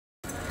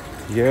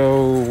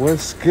Yo,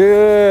 what's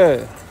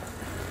good?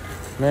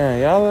 Man,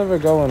 y'all ever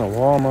go in a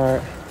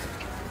Walmart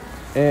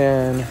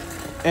and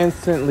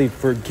instantly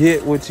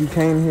forget what you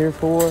came here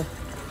for?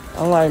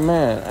 I'm like,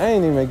 man, I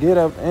ain't even get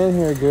up in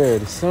here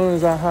good. As soon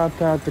as I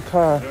hopped out the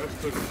car,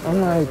 I'm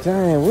like,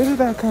 dang, what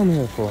did I come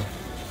here for?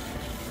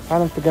 I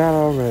done forgot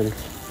already.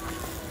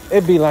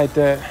 It be like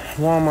that.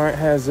 Walmart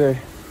has a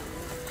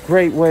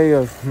great way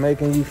of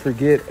making you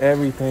forget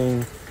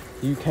everything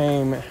you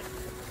came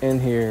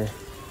in here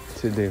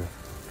to do.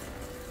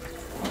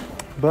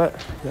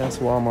 But that's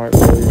Walmart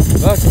for you.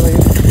 Luckily,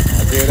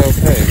 I did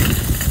okay.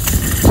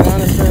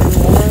 Jonathan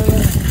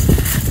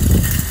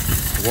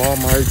 1,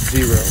 Walmart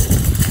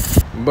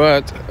 0.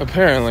 But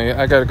apparently,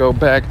 I gotta go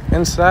back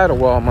inside of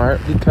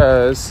Walmart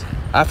because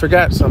I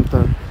forgot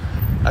something.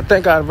 I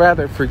think I'd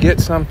rather forget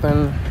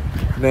something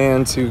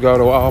than to go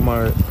to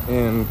Walmart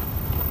and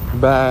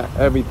buy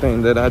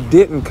everything that I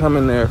didn't come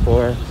in there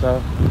for.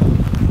 So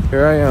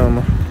here I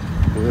am.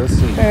 We'll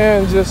see.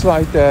 And just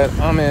like that,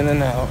 I'm in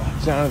and out.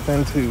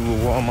 Jonathan 2,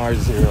 Walmart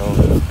 0.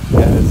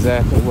 Got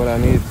exactly what I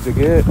needed to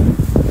get.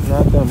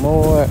 Nothing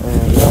more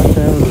and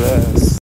nothing less.